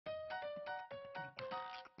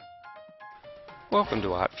Welcome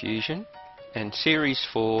to Art Fusion and Series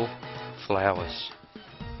 4 Flowers.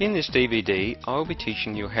 In this DVD I will be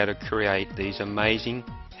teaching you how to create these amazing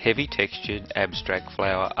heavy textured abstract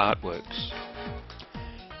flower artworks.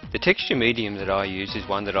 The texture medium that I use is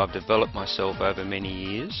one that I've developed myself over many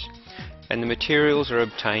years, and the materials are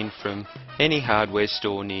obtained from any hardware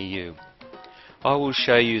store near you. I will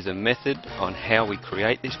show you the method on how we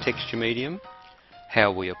create this texture medium,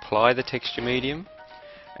 how we apply the texture medium,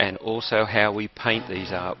 and also how we paint these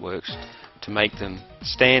artworks to make them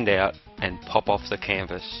stand out and pop off the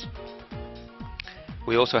canvas.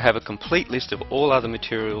 We also have a complete list of all other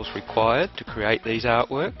materials required to create these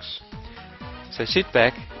artworks. So sit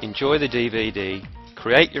back, enjoy the DVD,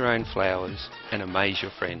 create your own flowers and amaze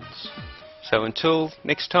your friends. So until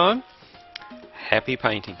next time, happy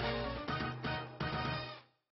painting.